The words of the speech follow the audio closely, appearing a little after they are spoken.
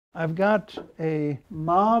I've got a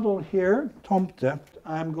model here, Tomte.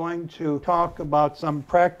 I'm going to talk about some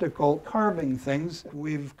practical carving things.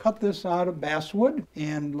 We've cut this out of basswood,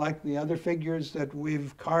 and like the other figures that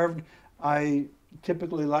we've carved, I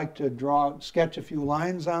typically like to sketch a few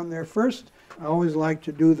lines on there first. I always like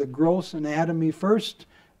to do the gross anatomy first,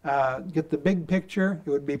 get the big picture. It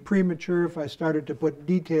would be premature if I started to put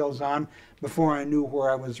details on before I knew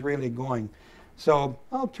where I was really going. So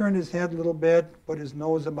I'll turn his head a little bit, put his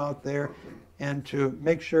nose about there, and to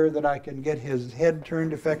make sure that I can get his head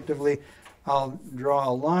turned effectively, I'll draw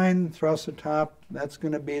a line across the top. That's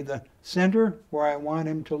going to be the center where I want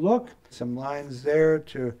him to look. Some lines there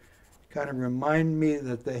to kind of remind me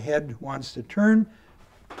that the head wants to turn.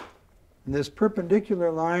 And this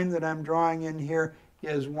perpendicular line that I'm drawing in here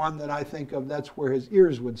is one that I think of, that's where his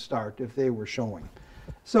ears would start if they were showing.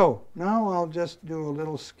 So now I'll just do a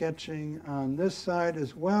little sketching on this side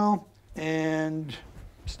as well and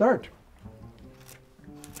start.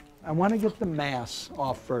 I want to get the mass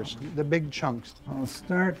off first, the big chunks. I'll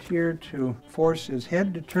start here to force his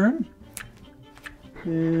head to turn,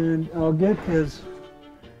 and I'll get his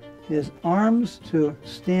arms to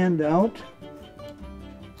stand out,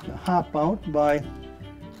 to hop out by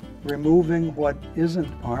removing what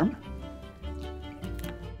isn't arm.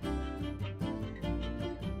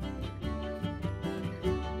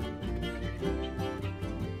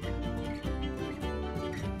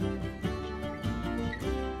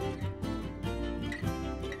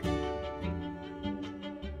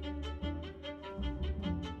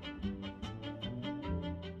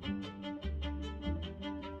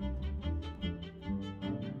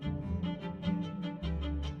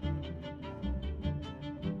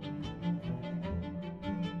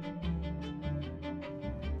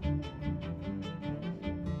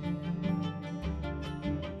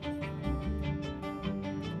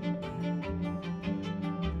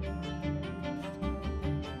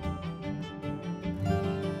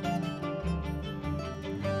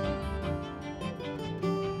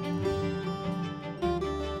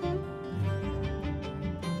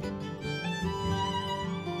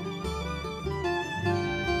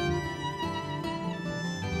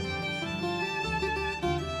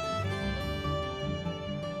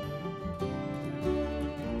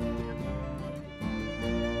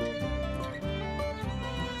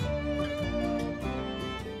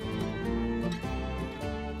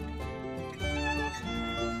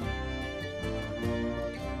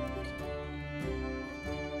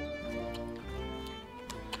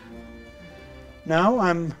 Now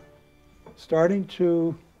I'm starting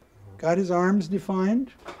to, got his arms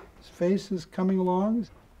defined, his face is coming along.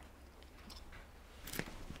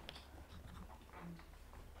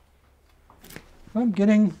 I'm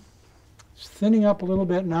getting, it's thinning up a little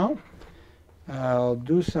bit now. I'll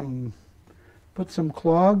do put some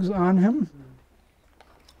clogs on him.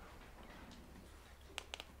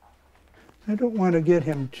 I don't want to get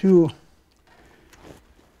him too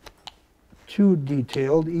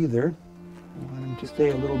detailed either. I want him to stay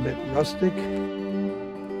a little bit rustic.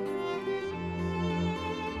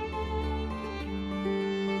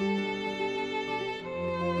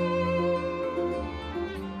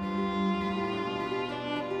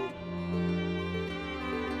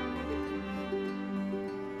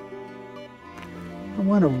 I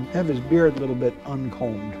want to have his beard a little bit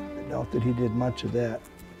uncombed. I doubt that he did much of that.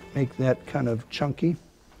 Make that kind of chunky.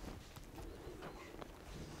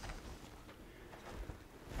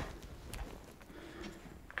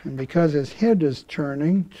 And because his head is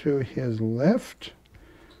turning to his left,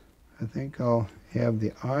 I think I'll have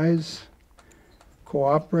the eyes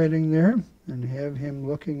cooperating there and have him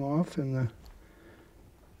looking off in the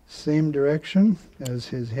same direction as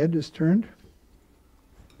his head is turned.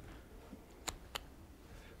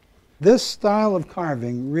 This style of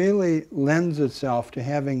carving really lends itself to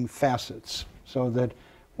having facets, so that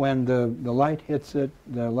when the light hits it,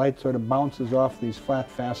 the light sort of bounces off these flat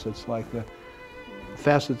facets like the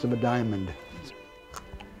facets of a diamond.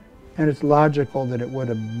 And it's logical that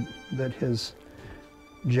that his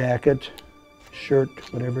jacket, shirt,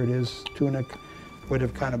 whatever it is, tunic, would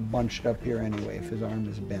have kind of bunched up here anyway if his arm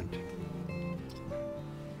is bent.